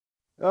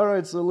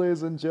Alright, so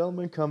ladies and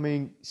gentlemen,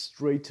 coming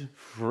straight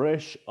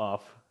fresh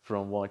off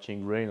from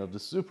watching Reign of the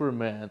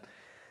Superman,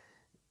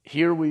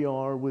 here we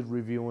are with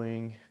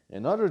reviewing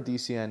another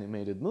DC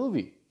animated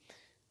movie.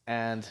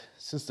 And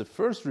since the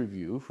first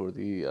review for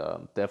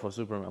the Death of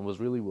Superman was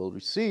really well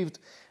received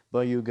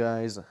by you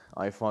guys,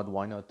 I thought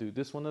why not do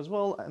this one as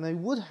well? And I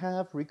would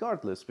have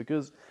regardless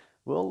because,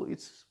 well,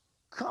 it's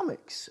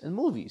comics and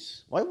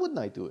movies. Why wouldn't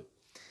I do it?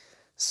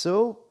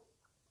 So,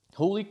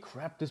 holy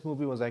crap, this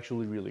movie was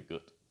actually really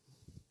good.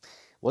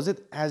 Was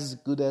it as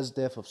good as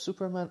Death of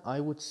Superman?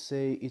 I would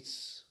say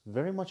it's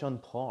very much on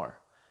par.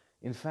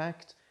 In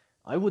fact,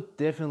 I would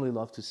definitely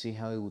love to see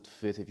how it would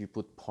fit if you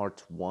put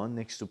part 1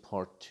 next to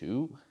part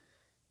 2,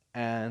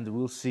 and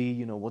we'll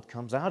see, what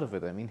comes out of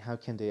it. I mean, how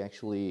can they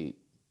actually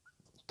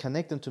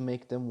connect them to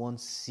make them one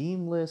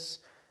seamless,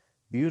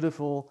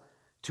 beautiful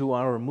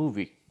 2-hour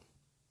movie?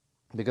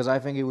 Because I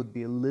think it would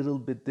be a little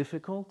bit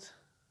difficult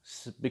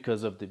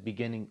because of the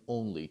beginning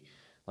only.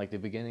 Like the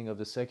beginning of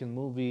the second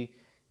movie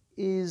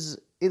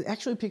it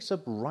actually picks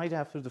up right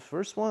after the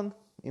first one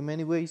in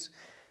many ways,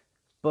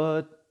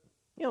 but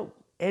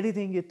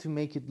editing it to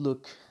make it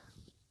look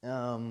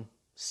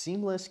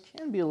seamless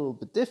can be a little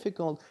bit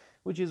difficult,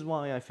 which is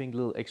why I think a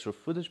little extra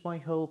footage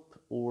might help,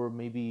 or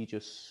maybe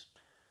just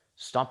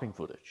stopping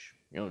footage,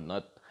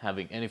 not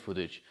having any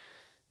footage,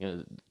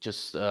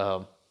 just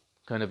kind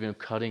of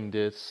cutting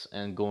this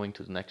and going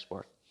to the next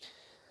part.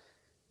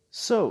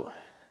 So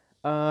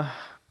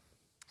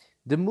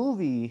the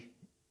movie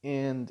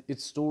and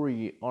its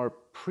story are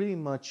pretty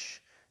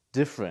much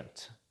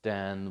different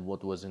than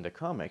what was in the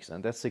comics,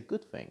 and that's a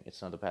good thing.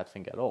 It's not a bad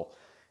thing at all.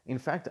 In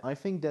fact, I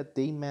think that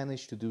they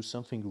managed to do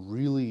something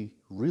really,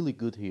 really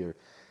good here.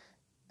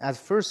 At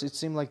first, it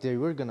seemed like they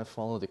were going to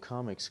follow the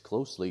comics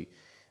closely,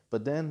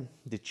 but then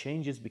the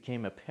changes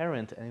became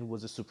apparent, and it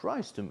was a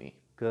surprise to me,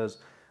 because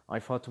I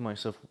thought to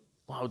myself,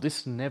 wow,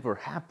 this never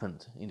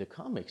happened in the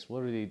comics.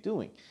 What are they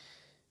doing?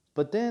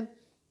 But then,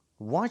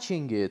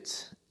 watching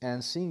it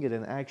and seeing it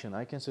in action,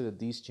 I can say that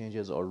these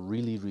changes are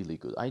really, really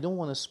good. I don't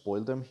want to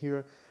spoil them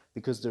here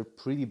because they're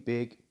pretty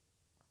big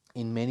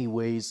in many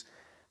ways,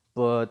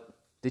 but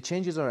the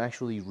changes are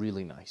actually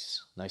really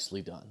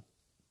nicely done.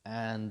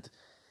 And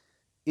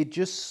it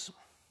just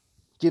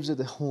gives it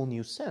a whole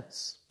new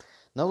sense.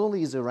 Not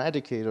only is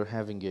Eradicator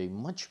having a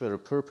much better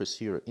purpose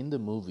here in the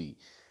movie,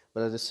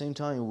 but at the same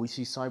time, we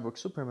see Cyborg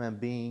Superman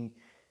being...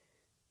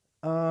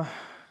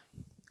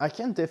 I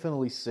can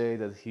definitely say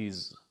that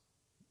he's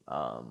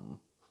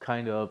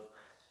kind of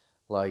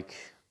like,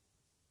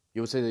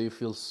 you would say that you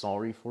feel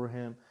sorry for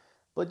him,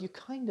 but you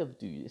kind of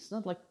do. It's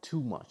not like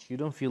too much. You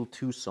don't feel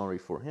too sorry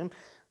for him.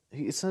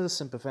 It's not a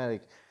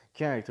sympathetic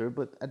character,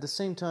 but at the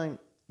same time,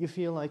 you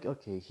feel like,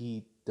 okay,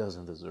 he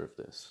doesn't deserve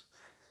this.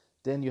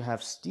 Then you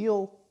have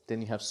Steel,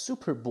 then you have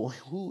Superboy,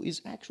 who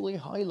is actually a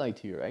highlight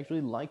here. I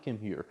actually like him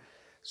here.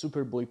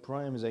 Superboy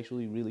Prime is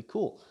actually really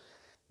cool.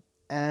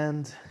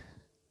 And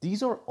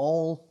these are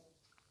all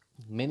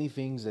many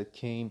things that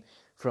came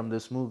from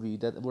this movie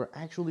that were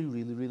actually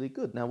really, really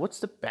good. Now, what's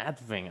the bad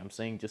thing? I'm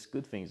saying just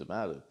good things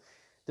about it.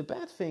 The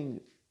bad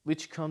thing,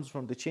 which comes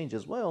from the change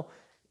as well,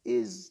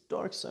 is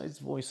Darkseid's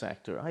voice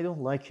actor. I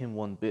don't like him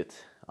one bit.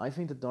 I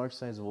think that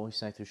Darkseid's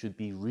voice actor should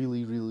be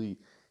really, really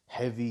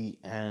heavy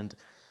and,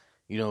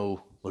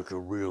 like a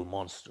real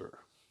monster.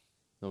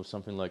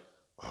 Something like,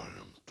 I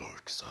am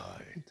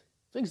Darkseid.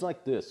 Things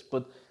like this.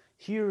 But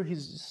here,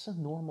 he's just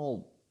a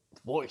normal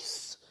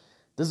voice.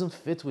 Doesn't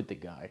fit with the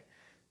guy.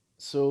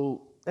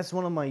 So that's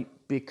one of my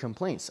big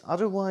complaints.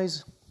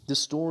 Otherwise, the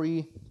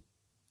story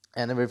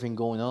and everything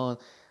going on,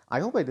 I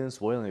hope I didn't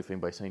spoil anything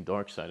by saying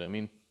Darkseid. I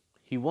mean,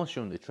 he was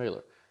shown in the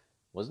trailer,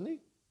 wasn't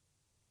he?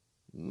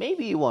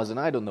 Maybe he wasn't,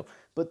 I don't know.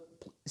 But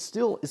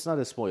still, it's not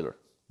a spoiler.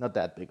 Not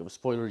that big of a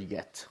spoiler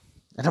yet.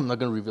 And I'm not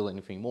going to reveal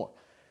anything more.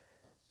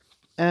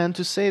 And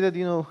to say that,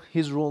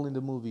 his role in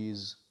the movie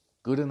is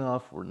good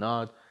enough or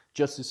not,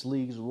 Justice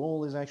League's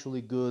role is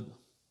actually good.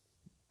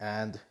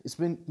 And it's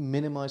been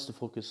minimized to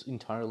focus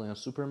entirely on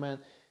Superman,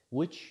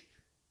 which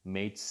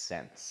made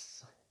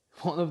sense.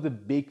 One of the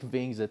big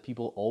things that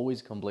people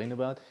always complain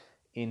about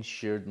in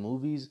shared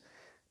movies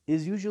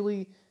is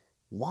usually,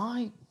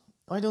 why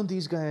don't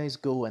these guys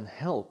go and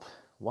help?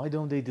 Why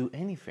don't they do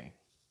anything?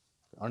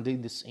 Aren't they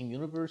in the same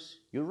universe?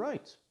 You're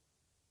right.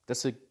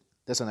 That's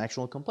an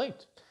actual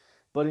complaint.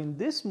 But in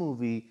this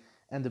movie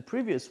and the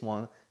previous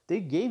one, they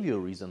gave you a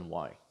reason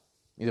why.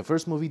 In the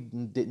first movie,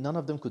 none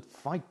of them could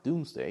fight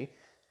Doomsday.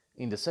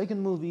 In the second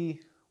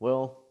movie,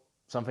 well,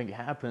 something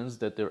happens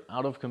that they're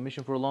out of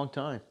commission for a long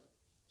time.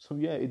 So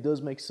yeah, it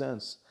does make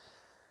sense.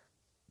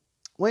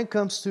 When it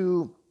comes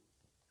to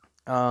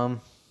the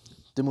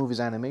movie's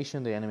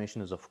animation, the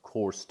animation is of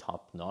course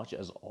top-notch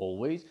as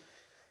always.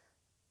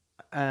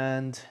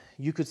 And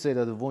you could say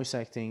that the voice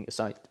acting,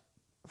 aside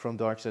from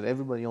Darkseid,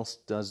 everybody else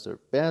does their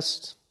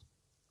best.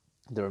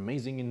 They're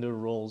amazing in their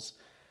roles.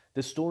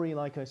 The story,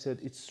 like I said,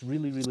 it's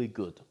really, really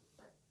good.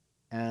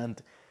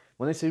 And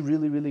when I say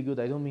really, really good,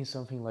 I don't mean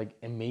something like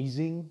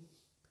amazing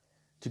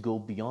to go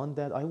beyond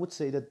that. I would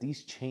say that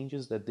these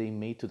changes that they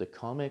made to the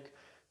comic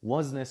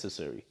was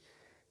necessary.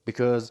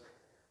 because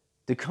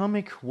the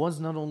comic was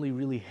not only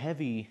really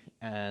heavy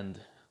and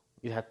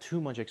it had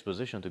too much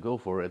exposition to go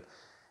for it,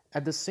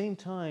 at the same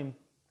time,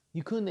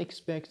 you couldn't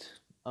expect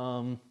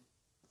all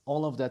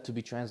of that to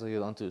be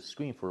translated onto the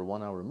screen for a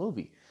 1 hour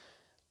movie.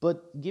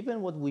 But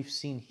given what we've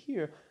seen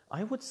here,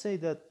 I would say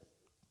that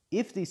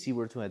if DC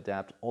were to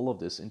adapt all of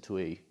this into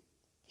a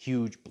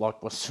huge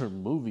blockbuster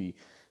movie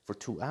for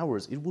 2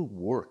 hours, it would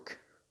work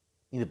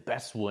in the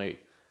best way.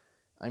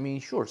 I mean,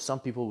 sure, some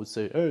people would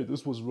say, hey,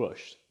 this was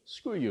rushed.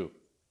 Screw you.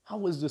 How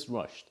was this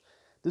rushed?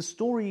 The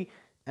story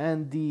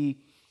and the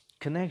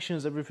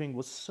connections, everything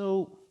was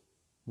so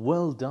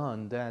well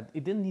done that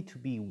it didn't need to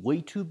be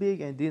way too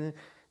big and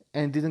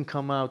didn't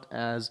come out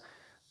as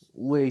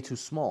way too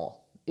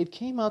small. It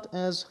came out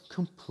as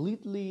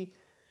completely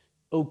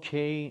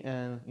okay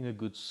and in a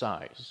good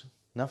size.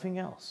 Nothing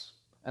else.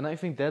 And I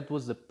think that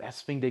was the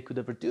best thing they could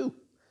ever do.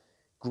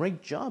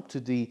 Great job to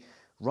the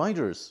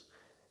writers.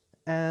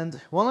 And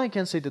while I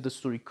can say that the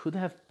story could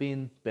have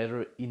been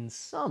better in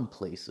some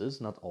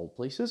places, not all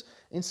places,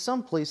 in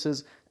some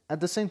places, at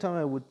the same time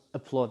I would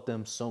applaud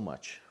them so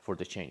much for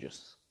the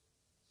changes.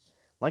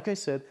 Like I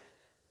said,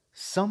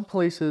 some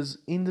places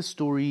in the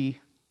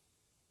story,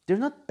 they're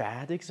not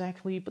bad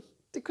exactly, but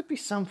there could be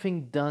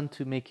something done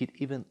to make it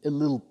even a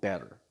little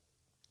better.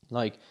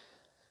 Like,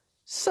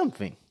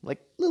 something, like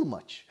a little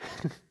much.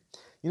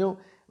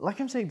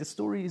 Like I'm saying, the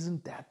story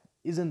isn't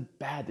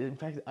bad. In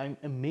fact, I'm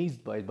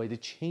amazed by the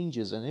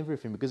changes and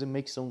everything because it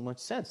makes so much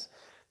sense.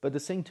 But at the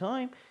same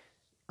time,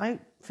 I'm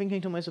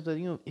thinking to myself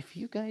that, if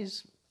you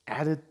guys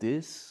added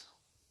this,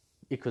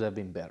 it could have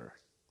been better.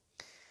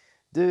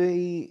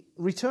 The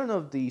return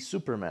of the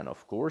Superman,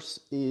 of course,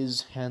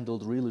 is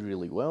handled really,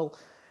 really well.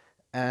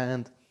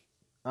 And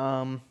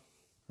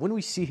when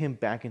we see him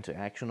back into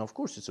action, of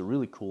course, it's a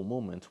really cool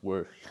moment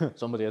where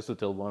somebody has to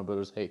tell Warner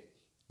Brothers, hey,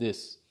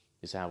 this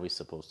is how he's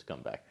supposed to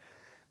come back.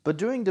 But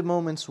during the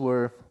moments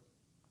where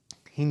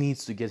he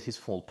needs to get his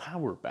full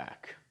power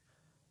back,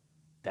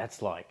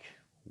 that's like,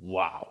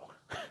 wow.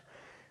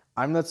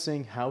 I'm not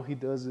saying how he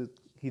does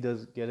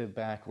get it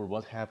back or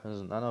what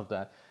happens, none of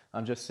that.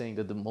 I'm just saying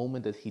that the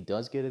moment that he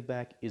does get it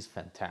back is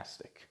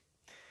fantastic.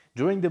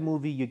 During the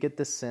movie, you get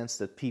the sense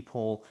that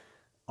people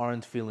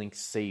aren't feeling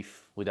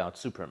safe without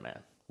Superman,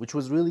 which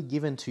was really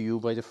given to you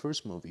by the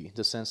first movie.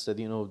 The sense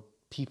that,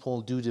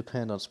 people do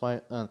depend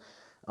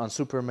on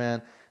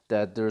Superman,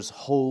 that there's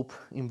hope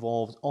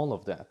involved, all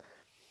of that.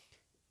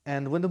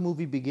 And when the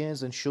movie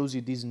begins and shows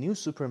you these new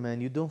Superman,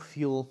 you don't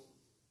feel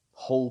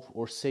hope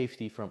or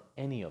safety from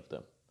any of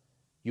them.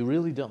 You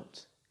really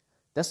don't.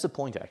 That's the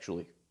point,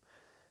 actually.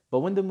 But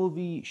when the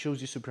movie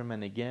shows you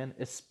Superman again,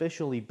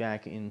 especially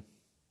back in,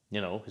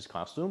 his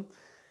costume,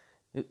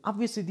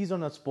 obviously these are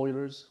not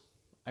spoilers.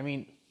 I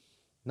mean,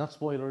 not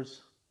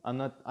spoilers.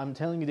 I'm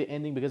telling you the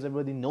ending because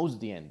everybody knows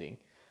the ending.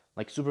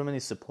 Like, Superman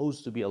is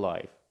supposed to be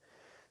alive.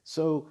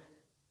 So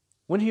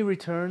when he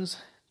returns,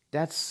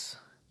 that's,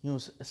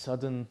 a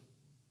sudden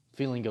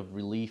feeling of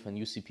relief, and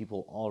you see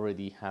people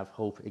already have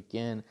hope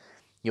again.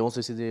 You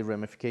also see the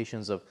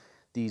ramifications of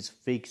these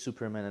fake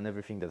Supermen and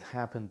everything that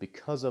happened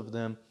because of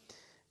them.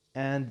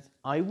 And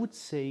I would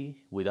say,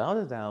 without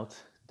a doubt,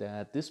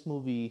 that this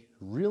movie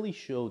really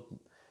showed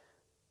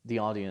the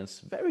audience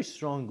very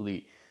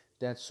strongly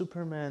that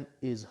Superman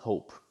is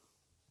hope.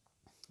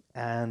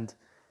 And,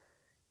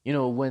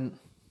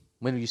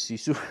 when you see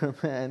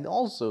Superman,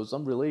 also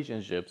some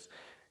relationships,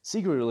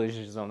 secret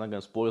relationships, I'm not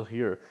going to spoil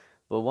here,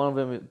 but one of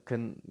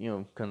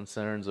them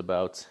concerns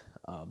about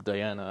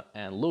Diana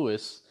and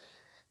Lois.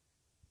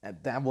 And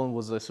that one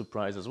was a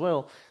surprise as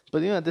well.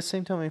 But at the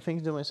same time, I'm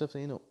thinking to myself,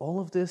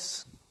 all of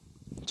this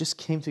just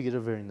came together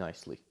very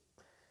nicely.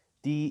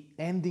 The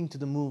ending to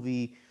the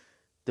movie,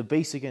 the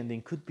basic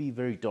ending, could be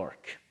very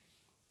dark.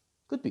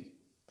 Could be.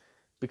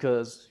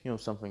 Because,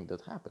 something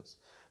that happens.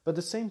 But at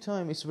the same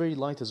time, it's very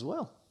light as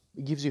well.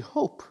 It gives you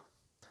hope.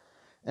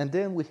 And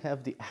then we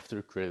have the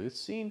after credits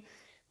scene,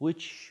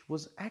 which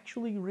was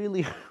actually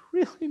really,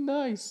 really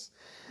nice.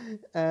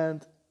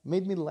 And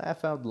made me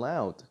laugh out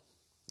loud.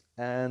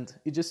 And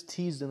it just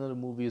teased another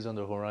movies on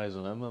the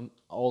horizon. I'm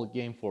all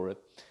game for it.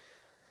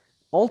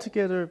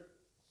 Altogether,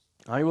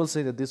 I will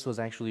say that this was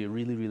actually a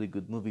really, really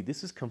good movie.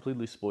 This is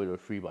completely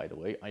spoiler-free, by the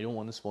way. I don't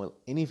want to spoil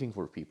anything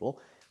for people,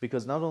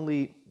 because not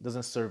only doesn't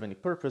it serve any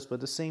purpose, but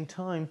at the same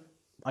time,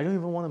 I don't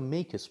even want to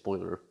make a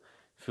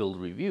spoiler-filled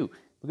review,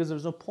 because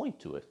there's no point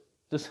to it.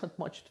 There's not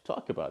much to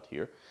talk about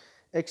here,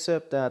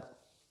 except that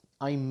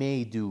I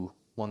may do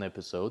one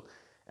episode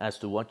as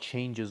to what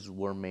changes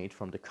were made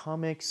from the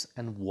comics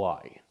and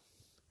why.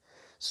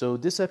 So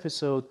this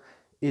episode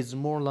is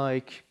more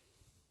like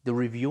the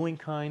reviewing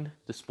kind,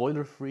 the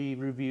spoiler-free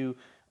review.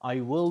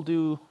 I will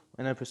do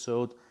an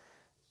episode,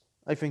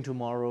 I think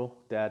tomorrow,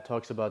 that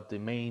talks about the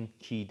main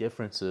key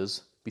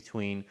differences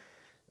between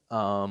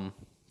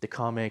the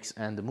comics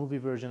and the movie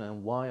version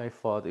and why I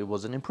thought it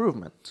was an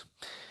improvement.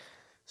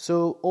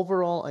 So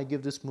overall, I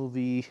give this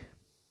movie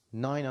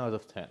 9 out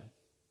of 10.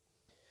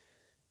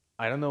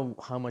 I don't know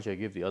how much I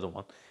give the other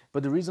one,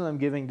 But the reason I'm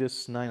giving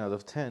this 9 out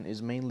of 10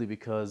 is mainly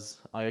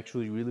because I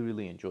actually really,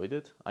 really enjoyed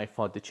it. I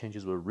thought the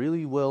changes were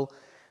really well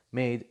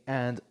made,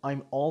 and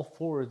I'm all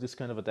for this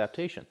kind of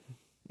adaptation.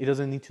 It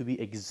doesn't need to be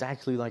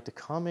exactly like the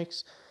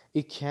comics.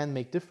 It can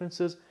make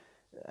differences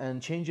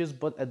and changes,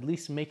 but at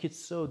least make it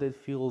so that it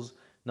feels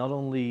not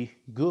only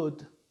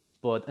good,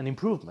 but an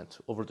improvement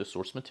over the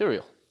source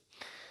material.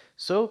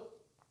 So,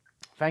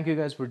 thank you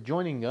guys for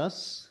joining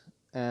us,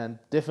 and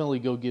definitely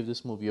go give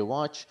this movie a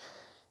watch.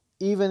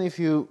 Even if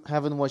you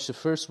haven't watched the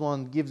first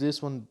one, give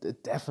this one a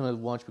definite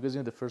watch, because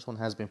the first one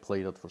has been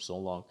played out for so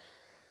long.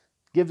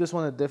 Give this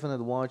one a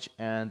definite watch,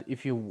 and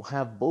if you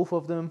have both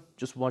of them,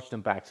 just watch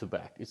them back to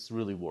back. It's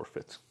really worth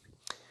it.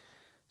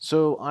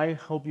 So I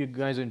hope you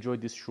guys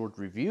enjoyed this short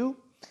review.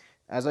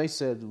 As I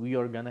said, we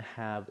are gonna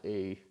have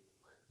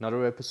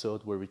another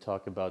episode where we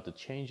talk about the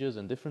changes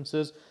and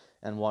differences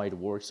and why it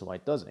works and why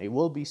it doesn't. It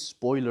will be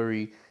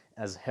spoilery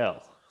as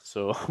hell,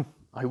 so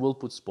I will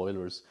put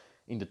spoilers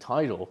in the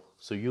title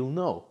so you'll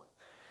know.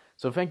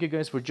 So thank you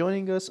guys for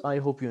joining us. I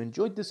hope you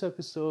enjoyed this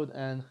episode,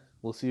 and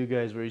we'll see you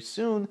guys very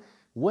soon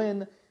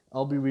when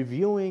I'll be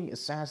reviewing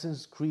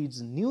Assassin's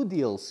Creed's new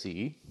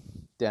DLC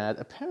that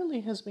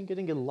apparently has been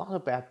getting a lot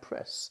of bad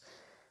press.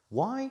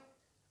 Why?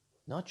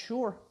 Not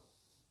sure.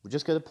 We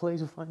just gotta play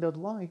to find out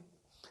why.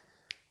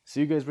 See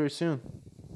you guys very soon.